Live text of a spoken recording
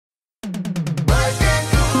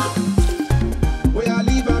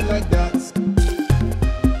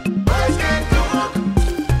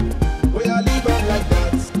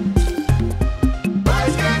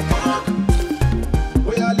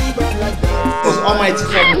Almighty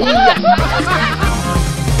family.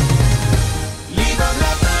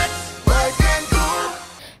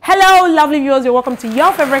 Hello, lovely viewers. You're welcome to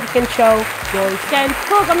your favorite cooking show, Boys Can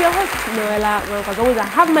Cook. I'm your host, Noella. Well, as always, I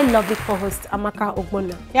have my lovely co-host, Amaka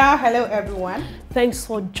Ogbonna. Yeah, hello everyone. Thanks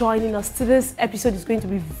for joining us. Today's episode is going to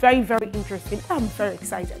be very, very interesting. I'm very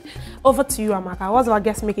excited. Over to you, Amaka. What's our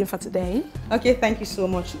guest making for today? Okay, thank you so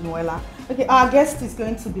much, Noella. Okay, our guest is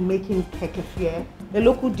going to be making KEKE, a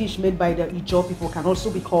local dish made by the IJAW people, can also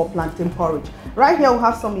be called plantain porridge. Right here we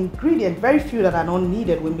have some ingredients, very few that are not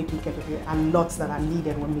needed when making KEKE and lots that are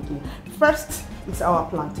needed when making it. First, it's our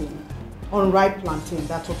plantain. Unripe plantain,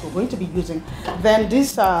 that's what we're going to be using. Then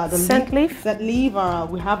this the scent leaf. That leaf,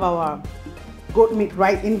 we have our goat meat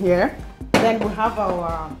right in here. Then we have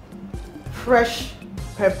our fresh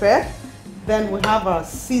pepper. Then we have our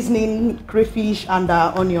seasoning, crayfish, and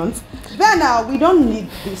onions. Then we don't need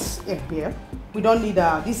this in here. We don't need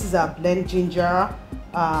this is a blend ginger,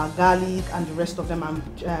 garlic, and the rest of them, and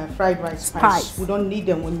fried rice spice. We don't need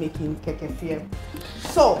them when making KEKE.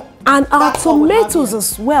 So and our tomatoes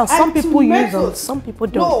as well. Some people use them, some people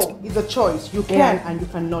don't. No, it's a choice. You can and you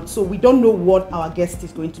cannot. So we don't know what our guest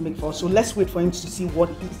is going to make for us. So let's wait for him to see what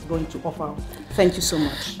he's going to offer. Thank you so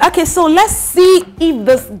much. Okay, so let's see if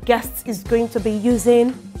this guest is going to be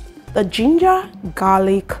using the ginger,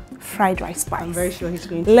 garlic, fried rice spice. I'm very sure he's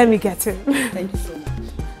going to. Let me get it. Thank you so much.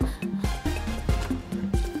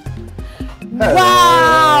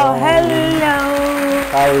 Wow, hello.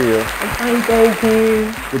 How are you? I'm fine, thank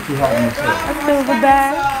you. Good to have you here. Let's go over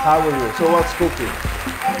there. How are you? So what's cooking?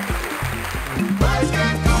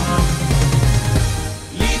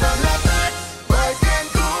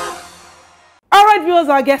 All right, viewers,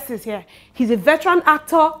 our guest is here. He's a veteran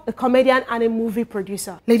actor, a comedian, and a movie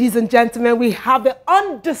producer. Ladies and gentlemen, we have the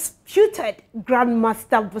undisputed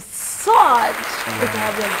Grandmaster Basorge.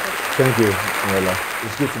 Thank you, Noella.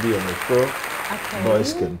 It's good to be on the show. Okay.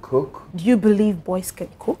 Boys can cook. Do you believe boys can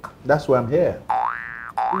cook? That's why I'm here.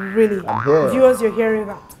 Really? I'm here. Viewers, you're hearing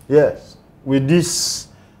that? Yes.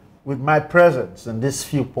 With my presence and these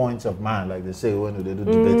few points of mine, like they say when they do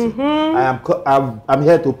debating, I'm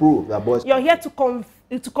here to prove that boys. You're here to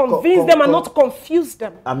convince them and not to confuse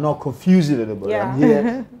them. I'm not confusing anybody. Yeah. I'm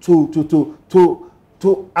here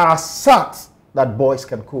to assert that boys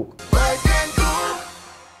can cook.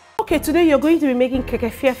 Okay, today you're going to be making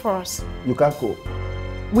KEKE for us. You can't cook.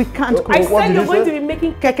 We can't cook. I said you're going to be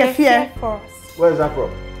making KEKE for us. Where is that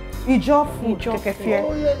from? IJAW food, KEKE.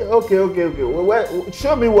 Oh yeah. Okay. Well,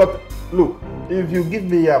 show me what. Look, if you give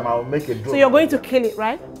me yam, I'll make a drop. So you're going to kill it,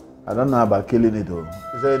 right? I don't know about killing it though.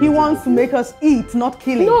 He wants to make us eat, not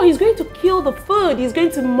kill it. No, he's going to kill the food. He's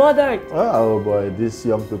going to murder it. Oh boy, this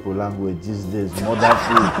young people language these days, mother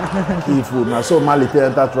food, kill food. Now so malite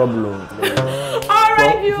enter trouble. All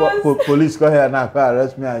right, viewers. Police come here now,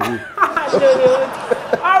 arrest me and you.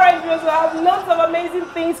 All right, viewers, we have lots of amazing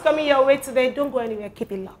things coming your way today. Don't go anywhere.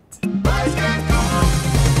 Keep it locked.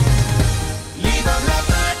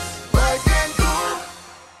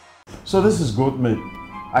 So this is goat meat.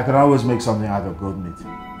 I can always make something out of goat meat.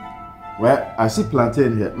 Well, I see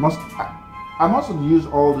plantain here. I mustn't use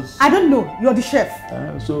all this. I don't know. You're the chef.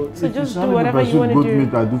 So if just you do whatever you want to do.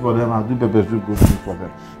 Meat, I do for them. I do pepper soup goat meat for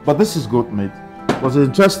them. But this is goat meat. But the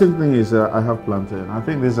interesting thing is I have plantain. I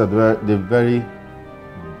think these are the very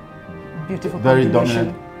Beautiful. Very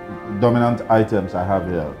dominant items I have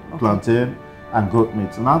here. Okay. Plantain and goat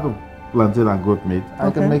meat. So now the plantain and goat meat, I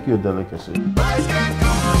can make you a delicacy.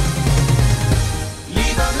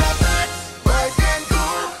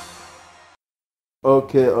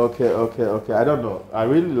 Okay. I don't know. I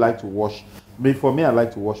really like to wash. For me, I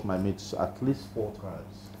like to wash my meats at least 4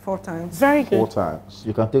 times. 4 times. Very good. 4 times.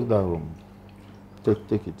 You can take that home.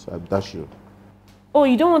 Take it. I dash you. Oh,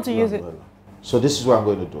 you don't want to use it? So this is what I'm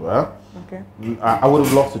going to do, huh? Okay. I would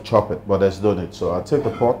have loved to chop it, but there's no need. So I'll take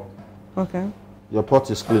the pot. Okay. Your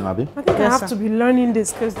pot is clean, Abby? I think I have to be learning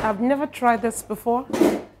this because I've never tried this before.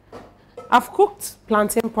 I've cooked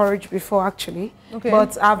plantain porridge before, actually. Okay.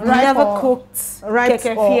 But I've never cooked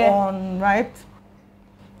KEKE or unripe.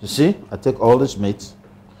 You see, I take all this meat,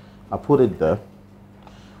 I put it there.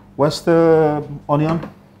 Where's the onion?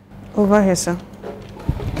 Over here, sir.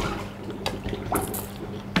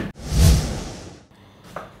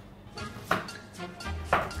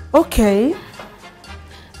 Okay.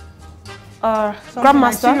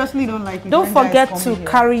 Grandmaster, I seriously don't like it. Don't forget to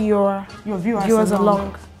carry your viewers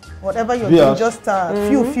along. Whatever you're doing, just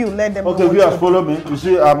few, let them know. Okay, viewers, follow me. You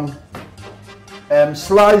see, I'm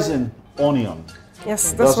slicing onion.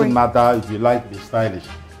 Yes, it doesn't matter if you like the stylish.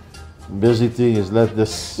 Basic thing is let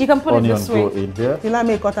this onion go in here. You like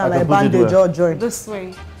me cut out like bandage or joint. This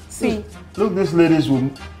way. see. Look, these ladies will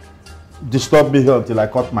disturb me here until I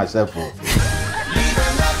cut myself off.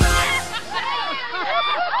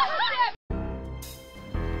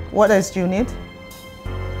 What else do you need?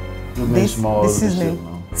 This small seasoning.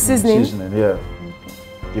 Seasoning? Seasoning, yeah.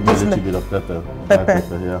 Give me a little bit of pepper.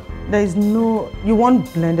 Pepper. Yeah. There is no... You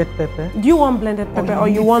want blended pepper? Do you want blended pepper or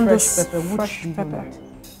you want this pepper? fresh pepper?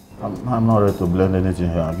 I'm not ready to blend anything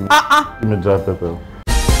here. Give me dry pepper.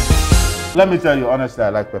 Let me tell you, honestly, I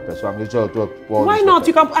like pepper, so I'm going to pour. Why not?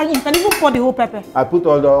 You can even pour the whole pepper. I put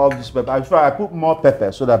all this pepper. I put more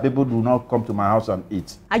pepper so that people do not come to my house and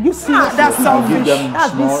eat. Are you serious? That's selfish.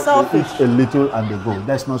 That's being selfish. They eat a little and they go.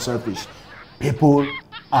 That's not selfish. People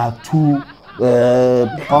are too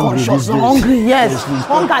hungry these days. Hungry, yes.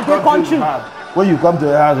 Hunger, they country. When you come to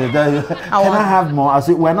the house, they tell you, can I have more? I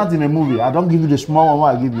say, we're not in a movie. I don't give you the small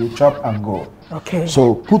one, I give you a chop and go. Okay.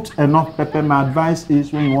 So put enough pepper. My advice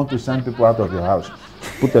is when you want to send people out of your house,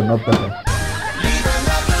 put enough pepper.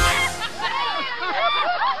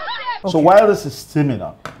 Okay. So while this is steaming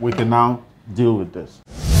up, we can now deal with this.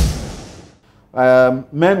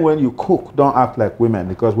 Men, when you cook, don't act like women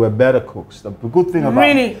because we're better cooks. The good thing about...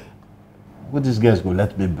 Really? What these guys go,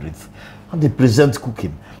 let me breathe. How they present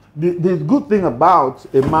cooking. The good thing about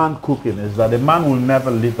a man cooking is that a man will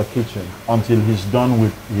never leave the kitchen until he's done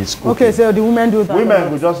with his cooking. Okay, so the women do that.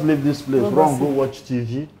 Women will just leave this place, run, go watch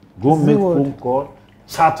TV, go make phone call,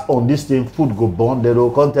 chat on this thing, food go burn, they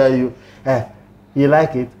will come tell you, hey, you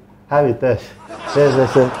like it? Have a test. They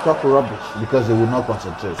say, talk rubbish because they will not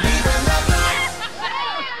concentrate.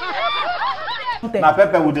 Now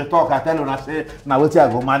pepper with the talk, I tell you, I say, now wait till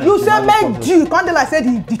I go manage. You say make do, can't I say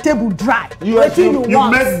the table dry. You make do.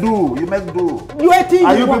 You make do.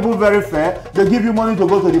 Are you people very fair? They give you money to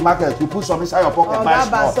go to the market, you put some inside your pocket, buy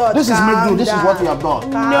small. This is make do, this is what you have done.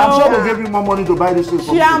 No. I'm sure they gave you more money to buy this thing.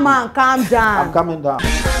 Chairman, calm down. I'm coming down.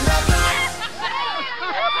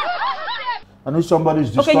 I know somebody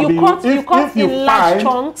is disturbing you. You cut in large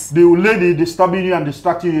chunks. The lady disturbing you and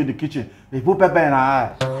distracting you in the kitchen, they put pepper in her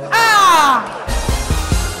eye. Ah!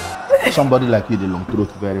 Somebody like you, they long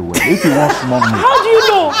throat very well. If you want small meat. How do you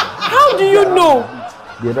know? How do you know?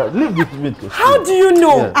 Leave this meat. How do you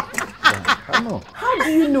know? Yeah. I know. How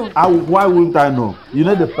do you know? Why wouldn't I know? You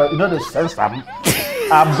know the sense our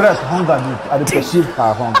breath hunger and the perceived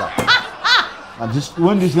her hunger. And just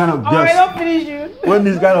when this kind of guests, when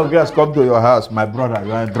this kind of guests come to your house, my brother,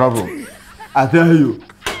 you are in trouble. I tell you,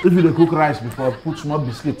 if you cook rice before, put small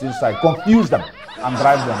biscuits inside, confuse them and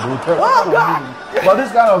drive them. But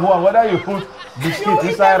this kind of one, whether you put biscuits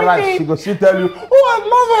inside rice, she go still tell you, oh, I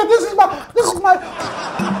love it. This is my.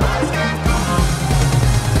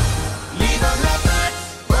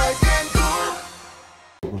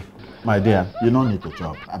 My dear, you don't need to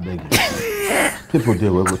chop. I beg you. People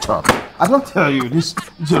there will go chop. I don't tell you this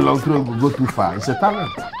your long throat will go too far. It's a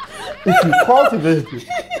talent. If you cultivate it,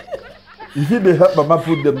 if you may help Mama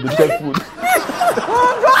put them to check food.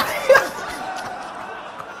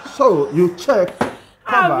 So you check.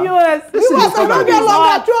 Viewers, viewers are not get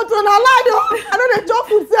longer children. I know they chop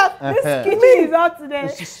food self. This kitchen is out today.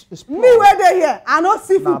 It's me where they here. I know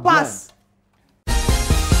seafood pass.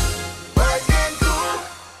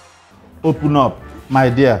 Open up. My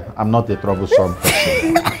dear, I'm not a troublesome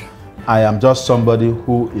person. I am just somebody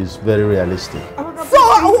who is very realistic. So,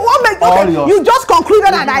 what makes you just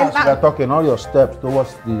concluded that we are talking all your steps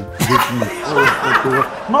towards the meat.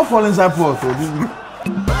 Not fall inside for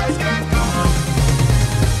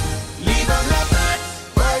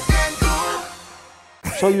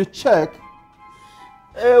So you check.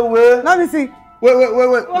 Let me see. Wait.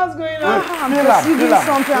 What's going on? I'm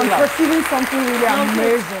perceiving something really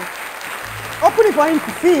amazing. Open it for him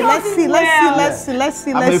to see. Let's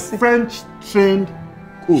see. I'm a French-trained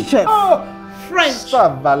cook. Chef. Oh, French. Ça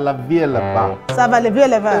va la vie là-bas.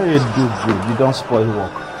 You don't spoil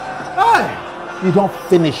work. You don't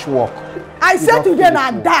finish work. I said to them,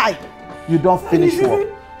 I die. You don't finish work.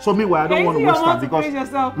 So meanwhile, I don't want to waste time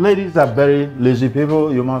because ladies are very lazy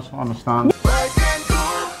people. You must understand.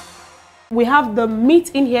 We have the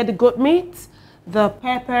meat in here, the goat meat, the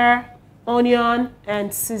pepper, onion,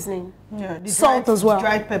 and seasoning. Yeah, the salt as well.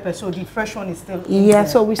 Dried pepper, so the fresh one is still in there. there.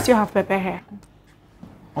 So we still have pepper here.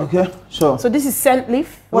 Okay, so this is scent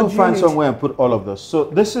leaf. We'll find somewhere and put all of this. So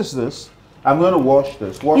this is this. I'm going to wash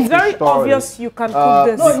this. It's very obvious you can cook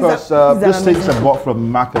this. Because this things are bought from the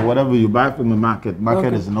market. Whatever you buy from the market,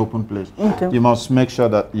 is an open place. Okay. You must make sure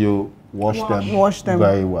that you wash them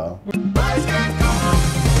very well.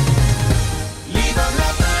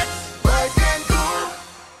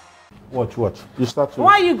 Watch. You start to.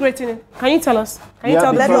 Why are you grating it? Can you tell us? Can you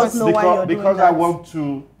tell let us know why you're doing that? Because I want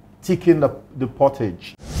to thicken the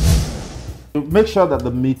pottage. Make sure that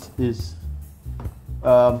the meat is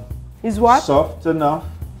what? soft enough.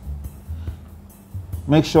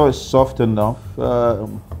 Make sure it's soft enough.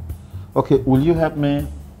 Okay, will you help me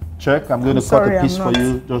check? I'm going to cut a piece for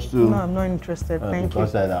you just to... No, I'm not interested. Thank you.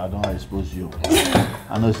 Because I don't expose you.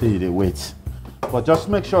 I know say you wait. But just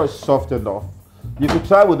make sure it's soft enough. You could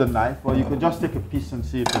try with a knife, or you could just take a piece and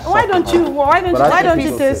see if it's Why don't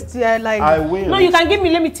you taste like... I will. No, you can give me,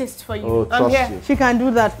 let me taste for you. Oh, I'm here. you. She can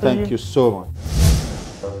do that for you. Thank you so much.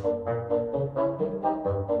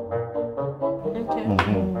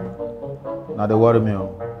 Okay. Now they worry me.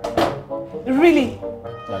 Really?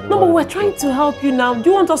 No, but we're trying to help you now. Do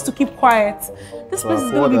you want us to keep quiet? This place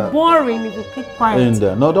is going to be boring if you keep quiet. In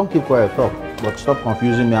there. No, don't keep quiet. Talk. But stop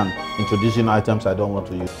confusing me and introducing items I don't want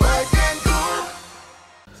to use.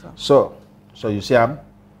 So you see, you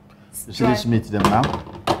see this meat them now?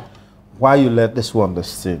 While you let this one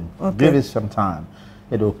steam, give it some time.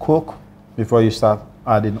 It will cook before you start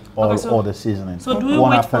adding all the seasonings. So do we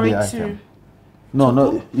wait for it to...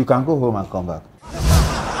 No, you can go home and come back.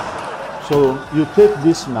 So you take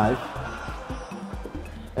this knife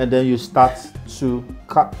and then you start to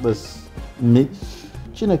cut this meat.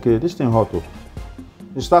 Chineke, this thing hot.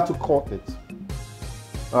 You start to cut it.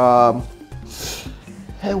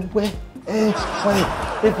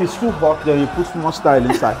 If it's too hot, then you put more style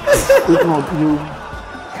inside. If not, you...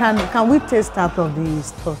 Can we taste out of the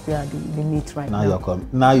stuff here, the meat right now? Now you're coming.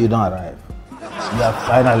 Now you don't arrive. You are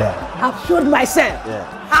finally arrived. I've showed myself.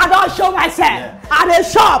 Yeah. I don't show myself. Yeah. I dey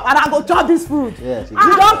shop and I go chop this food. Yes, you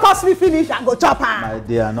don't cost me finish, I go chop her. My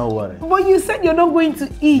dear, no worry. But you said you're not going to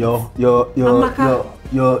eat. Your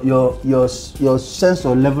sense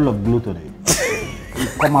or level of gluttony will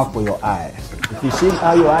come out for your eyes. If you see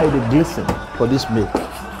how your eye they glisten for this meat,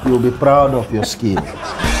 you will be proud of your skin.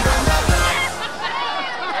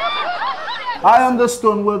 I am the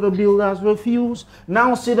stone where the builders refuse.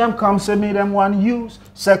 Now see them come, say me them one use.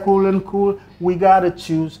 Say cool and cool, we gotta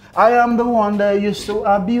choose. I am the one they used to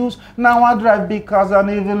abuse. Now I drive big cars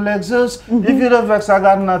and even Lexus. If you the vex, I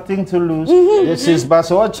got nothing to lose. This is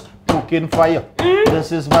Basorge, cooking for you.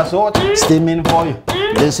 This is Basorge, steaming for you.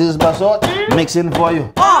 This is Basorge, mixing for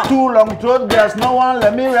you. Too long throat, there's no one,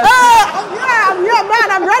 let me rest. I'm here,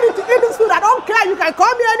 man. I'm ready to eat this food. I don't care. You can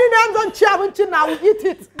call me any name, don't cheer with you now. We'll eat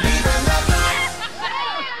it.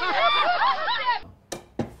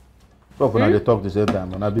 They talk the same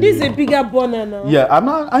time. This is a bigger burner now. Yeah,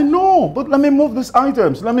 I know, but let me move these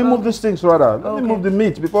items. Let me move these things rather. Let me move the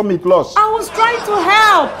meat before meat loss. I was trying to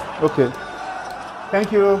help. Okay.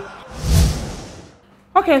 Thank you.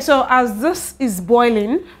 Okay, so as this is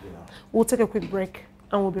boiling, we'll take a quick break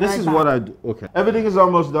and we'll be right back. This is what I do. Okay. Everything is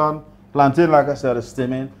almost done. Plantain, like I said, is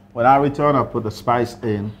steaming. When I return, I put the spice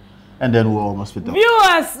in, and then we'll almost be done.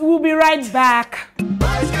 Viewers, we'll be right back.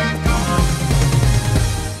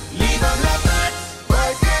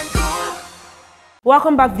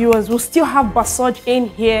 Welcome back, viewers. We'll still have Basorge in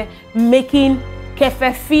here making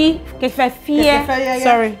FIEYE.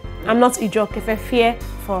 Sorry, I'm not IJAW. FIEYE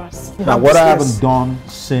for us. Now, what I haven't done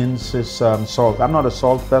since is salt. I'm not a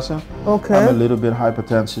salt person. Okay. I'm a little bit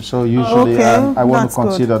hypertensive, so usually I want to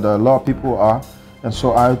consider that a lot of people are, and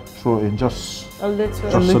so I throw in just a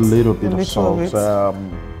little bit of salt.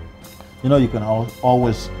 You know, you can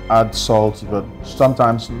always add salt, but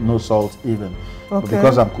sometimes no salt even. But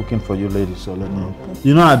because I'm cooking for you ladies, so let me...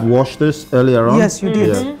 You know, I'd washed this earlier on. Yes, you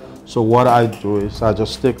did. Yeah. So what I do is I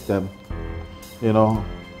just stick them, you know.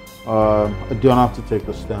 I don't have to take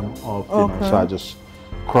the stem off, you know, so I just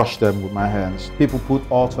crush them with my hands. People put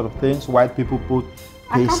all sort of things. White people put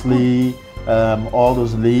parsley, all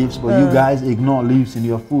those leaves, but you guys ignore leaves in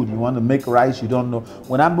your food. You want to make rice, you don't know.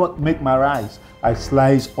 When I make my rice, I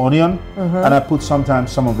slice onion and I put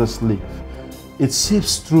sometimes some of this leaf. It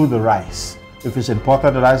seeps through the rice. If it's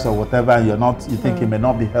imported rice or whatever, and you think it may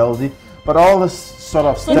not be healthy, but all this sort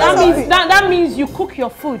of stuff. So that means you cook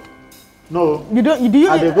your food. No, you don't. Do you?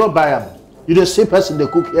 And they go buy them. You the same person they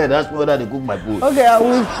cook here. That's whether they cook my food. Okay,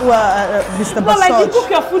 Mr. Basorge. No, like you cook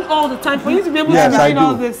your food all the time for you to be able to do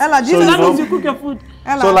all this. Ella, so that means you cook your food.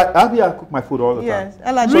 Ella. So like I cook my food all the time. Yes,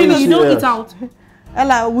 Ella. So really, you don't eat out.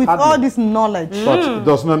 Ella, with all this knowledge, but it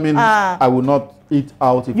does not mean I will not eat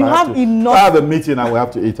out if you I have to. Enough. If I have a meeting, I will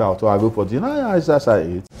have to eat out, or I go for dinner. Yeah, it's just I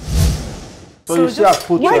eat. So you see, I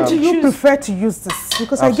put. Why do you prefer to use this?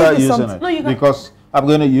 Because I give you something. No, because I'm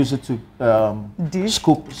going to use it to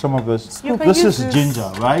scoop some of this. This is ginger,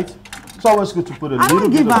 right? It's always good to put a little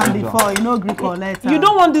bit of ginger. Before, you know, Greek or later. You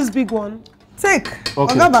don't want this big one. Take.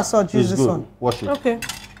 Okay. Basorge, use this one. Wash it. Okay.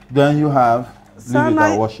 Then you have. Leave it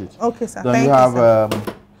and wash it. Okay, sir. Then you have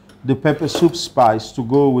the pepper soup spice to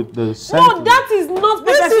go with the scent. No, that is not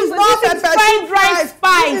pepper soup. This is not pepper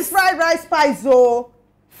spice, oh.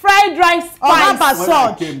 Fried rice spice. Basorge. When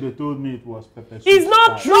I came, they told me it was pepper soup. It's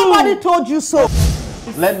not true. Nobody told you so.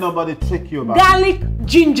 Let nobody trick you about Garlic,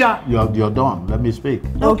 ginger. You're done. Let me speak.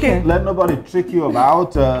 Okay. Let nobody trick you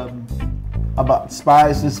about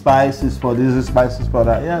spices for this, spices for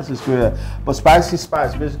that. Yes, it's clear. But spice,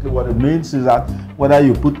 basically what it means is that whether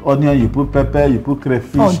you put onion, you put pepper, you put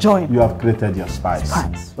crayfish, you have created your spice.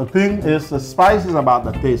 The thing is, the spice is about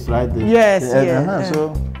the taste, right? Yes. So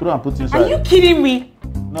put and put inside. Are you kidding me?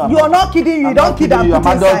 No, you're not kidding. You don't kid and put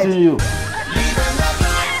I'm inside. adulting you.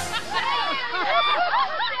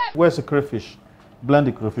 Where's the crayfish? Blend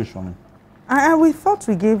the crayfish for me. We thought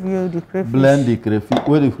we gave you the crayfish. Blend the crayfish.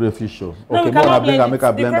 Where the crayfish show? No, okay, we cannot blend I make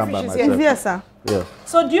a blend them by crayfish is myself. Yes, sir. Yeah.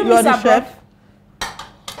 So do you miss abroad? chef?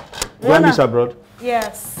 Do I miss abroad?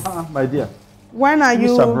 Yes. My dear. When are you?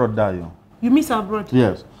 Miss abroad, Dayo. You miss abroad?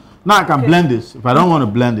 Yes. Now I can blend this. If I don't want to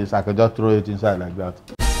blend this, I can just throw it inside like that.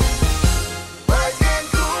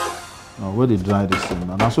 No, where they dry this thing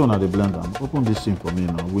now? That's when they blend them. Open this thing for me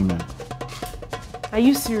now, women. Are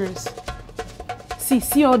you serious?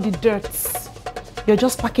 See all the dirt. You're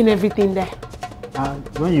just packing everything there. And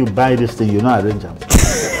when you buy this thing, you not arrange them.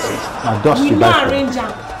 Now dust You you buy. not arrange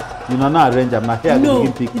them. You not arrange them. Now here No,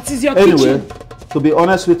 the pick. it is your anyway, kitchen. To be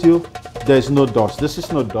honest with you, there is no dust. This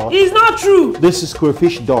is no dust. It's not true. This is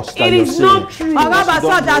crayfish dust. It is not true.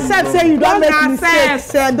 Basorge, accept say you don't make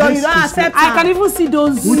mistakes. You don't accept. I can even see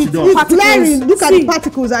those Which dust? It's particles. glaring. Look at See. the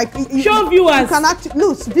particles. Like Show viewers. You can actually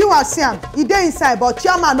look. Viewers see am. He dey inside, but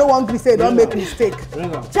chairman no wan gree say you don't make mistake.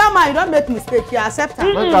 Chairman, you don't make mistake. You accept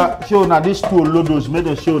am. Make a show now these two lodos made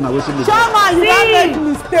a show now waiting. Chairman, you don't make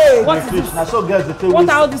mistake. What is Fish. this? Now so girls they What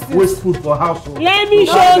are all these things? waste food for household. Let me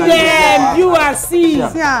show them. Viewers, see. See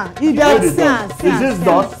am. You Where dey the dust? Is this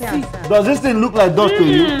dust? Does this thing look like dust to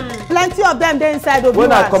you? Plenty of them dey inside of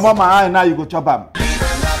When I come viewers. out my eye now, you go chop them.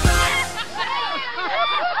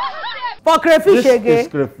 For crayfish This again. is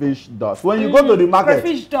crayfish dust. When you go to the market,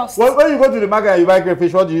 Crayfish dust. when you go to the market and you buy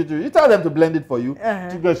crayfish, what do? You tell them to blend it for you.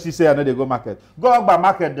 You go see say I know they go market. Go Ogba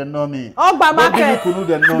market, they know me. Ogba market. Go Bini Kunu,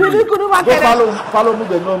 they know me. Bini Kunu market. Go follow me,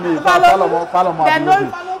 they know me. Follow me. They know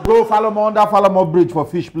you. Go follow me under follow me bridge for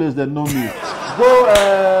fish place, they know me.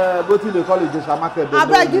 Go to the college, Joshua market, they know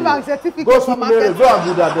me. Abeg give am certificate Go for Surulere, market. go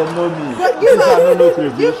Abuja, they know me. Give This I don't know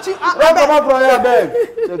crayfish. give Don't come up from here, beg.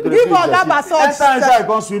 Give Oga Basorge. Enter inside,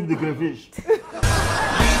 come sweep the crayfish.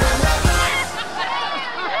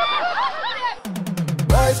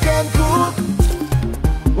 Rice can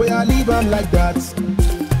cook, we are leave them like that.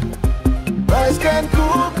 Rice can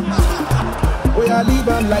cook, we are leave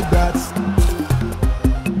them like that.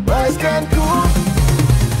 Rice can cook,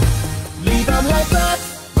 leave them like that.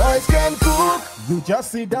 Rice can cook, you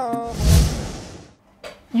just sit down.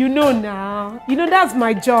 You know now. You know that's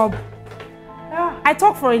my job. I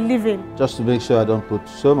talk for a living. Just to make sure I don't put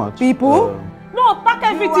so much. People? No, pack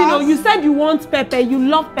everything. Oh, you said you want pepper. You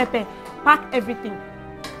love pepper. Pack everything.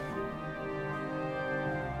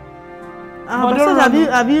 Basorge,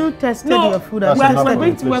 have you tested your food? That's Have you enough.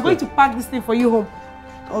 tested it? We're going to pack this thing for you home.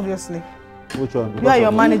 Obviously. Which one? You are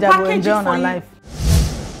your manager. Will Package enjoy it on for our you. life.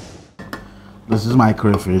 This is my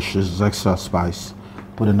crayfish. This is extra spice.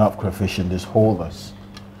 Put enough crayfish in this holders.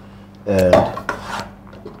 And,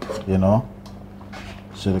 you know,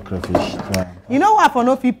 see the crayfish. You know what? For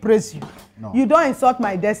no fee praise you. No. You don't insult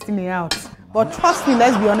my destiny out. But trust me,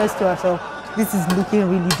 let's be honest to ourselves. This is looking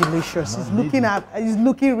really delicious. It's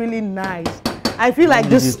looking really nice. I feel like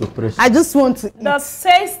just I just want to eat. The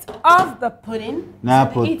taste of the pudding. Now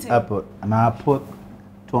I to be eaten.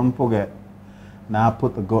 don't forget, now I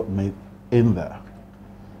put the goat meat in there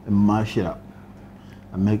and mash it up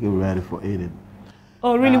and make it ready for eating.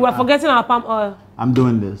 Oh, really? We're forgetting our palm oil. I'm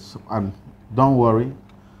doing this, and don't worry.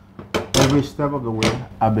 Every step of the way,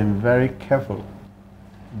 I've been very careful.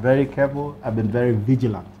 Very careful. I've been very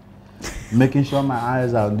vigilant, making sure my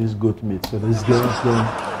eyes are on this goat meat, so this girls don't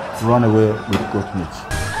run away with goat meat.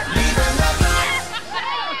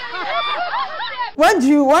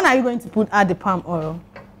 When are you going to add the palm oil?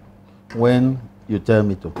 When you tell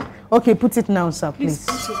me to. Okay, put it now, sir, please.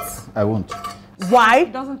 Please put it. I won't, Why?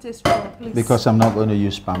 It doesn't taste well, please. because I'm not going to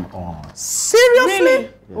use palm oil. Seriously? Really?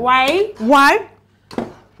 Why? Why?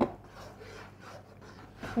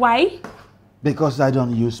 Why? Because I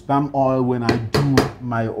don't use palm oil when I do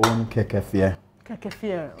my own KEKE FIEYE. KEKE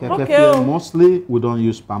FIEYE. KEKE Okay. FIEYE, mostly we don't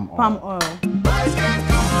use palm oil. Palm oil. Rice can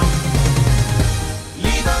cook,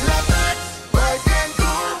 leave them like that. Rice can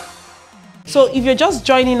cook. So if you're just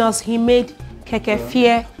joining us, he made KEKE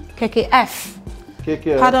FIEYE, KEKE.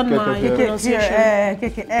 KEKE, Pardon my KEKE, pronunciation.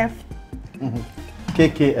 KKF.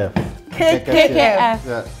 KKF. KEKE.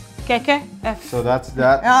 Yeah. KEKE, F. So that's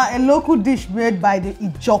that. A local dish made by the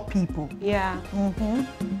IJAW people. Yeah.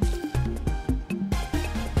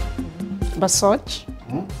 Basorge.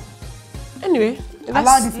 Anyway,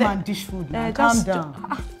 Allow this man dish food. Calm down.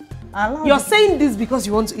 You're saying this because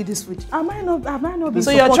you want to eat this food. Am I not been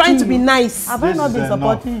So you're trying to be nice. Have I not been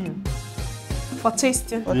supporting you? For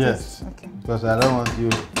tasting? Yes. Okay. Because I don't want you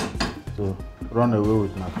to run away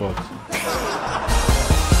with my thoughts.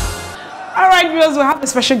 All right, viewers, we have a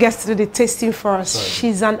special guest to do the tasting for us.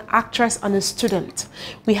 She's an actress and a student.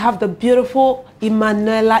 We have the beautiful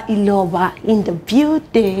Emanuela Iloba in the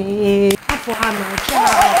building. For her now.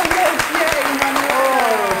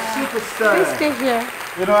 Superstar. Please stay here.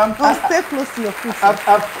 You know, Stay close to your food.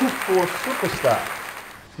 I've cooked for a superstar.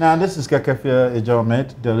 Now, this is KEKE FIEYE IJAW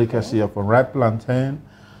made delicacy of a ripe plantain,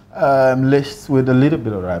 laced with a little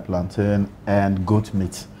bit of ripe plantain and goat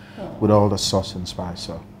meat with all the sauce and spice.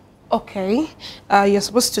 So. Okay, you're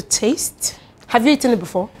supposed to taste. Have you eaten it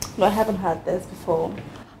before? No, I haven't had this before.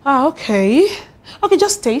 Ah, okay. Okay,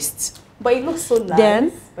 just taste. But it looks so nice,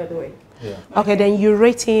 Then, by the way. Yeah. Okay, then you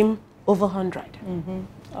rate him over 100.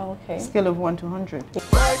 Oh, okay. Scale of 1 to 100.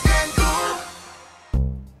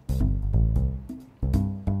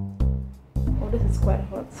 Oh, this is quite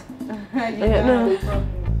hot. No.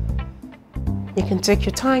 You can take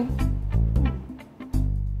your time.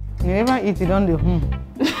 You never eat, you don't do.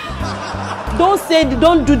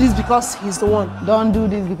 Don't do this because he's the one. Don't do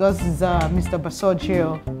this because it's Mr. Basorge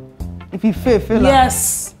here. If you fail.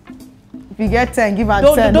 Yes. If you get 10, give her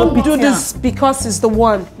 10. Don't do this because he's the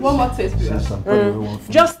one. One more taste, please.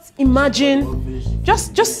 Just imagine,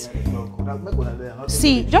 just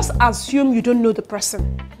see, just assume you don't know the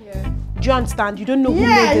person. Yeah. Do you understand? You don't know who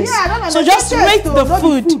Yeah, made this. yeah, I don't So just understand. rate the Not the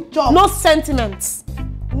food, food job. no sentiments.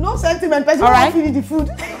 No sentiment, person All won't right. finish the food.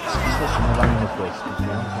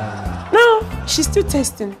 No, she's still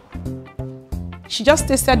tasting. She just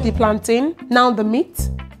tasted the plantain, now the meat.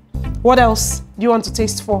 What else do you want to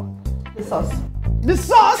taste for? The sauce. The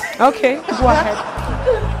sauce. Okay, go ahead.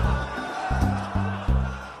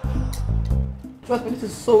 Trust me, this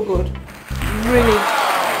is so good. Really?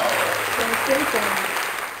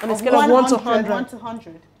 On a scale of 1 to 1 100. to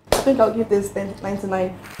 100. I think I'll give this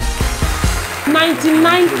 99.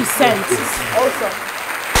 99%. Awesome.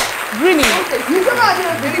 Really? You come out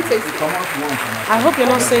here really tasty. I hope you're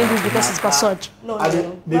not saying this because it's Basorge. No, not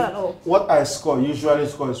at all. What I usually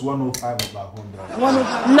score is 105 over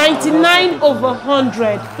 100. 99 over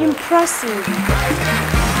 100. Impressive.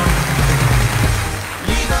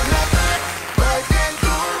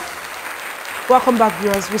 Welcome back,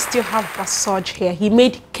 viewers. We still have Basorge here. He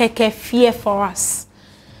made KEKE FIEYE for us.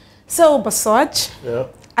 So, Basorge, Yeah.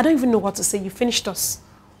 I don't even know what to say. You finished us.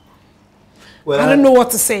 Well, I don't know what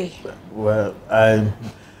to say. Well,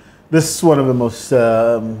 this is one of the most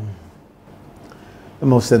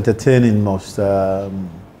entertaining, most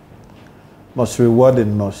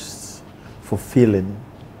rewarding, most fulfilling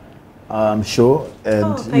show,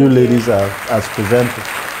 and you ladies as presented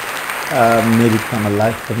made it come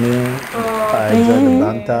alive for me. I enjoyed the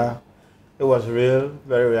banter. It was real,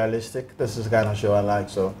 very realistic. This is the kind of show I like.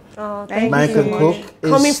 So, Thank Mike you. and Cook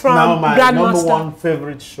Coming is from now my Grandmaster. #1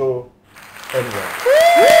 favorite show ever.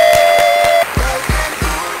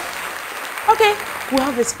 Okay, we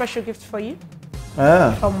have a special gift for you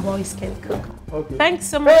Yeah. from Boys Can Cook. Okay. Thanks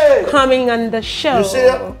so much Hey! for coming on the show. You see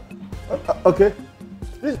it? Okay.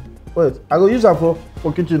 Wait, I go use that for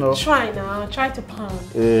kitchen. Oh. Try now. Try to pound.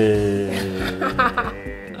 Hey.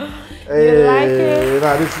 You like it?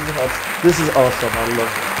 Nah, this is awesome.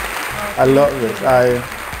 I love it.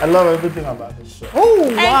 I love everything about this show. Oh,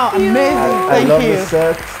 wow, Thank you. amazing. I Thank love you. the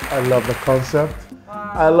set. I love the concept.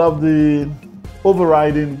 I love the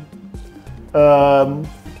overriding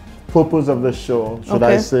purpose of the show, should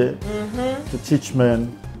I Okay. say, to teach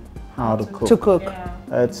men how to cook. To cook.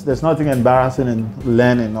 There's nothing embarrassing in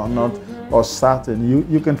learning or starting.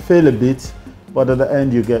 You can fail a bit, but at the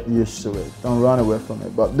end you get used to it. Don't run away from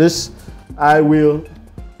it. But this, I will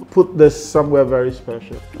put this somewhere very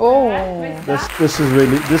special. Oh. This is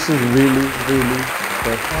really special.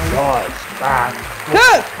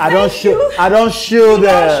 Good. I don't show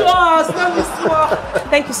the.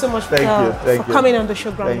 Thank you so much Thank you, thank for you. coming on the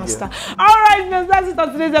show, Thank Grandmaster. All right, now that's it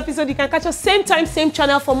on today's episode. You can catch us same time, same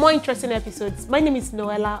channel for more interesting episodes. My name is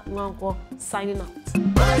Noella Nwangwo, signing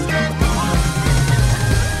out.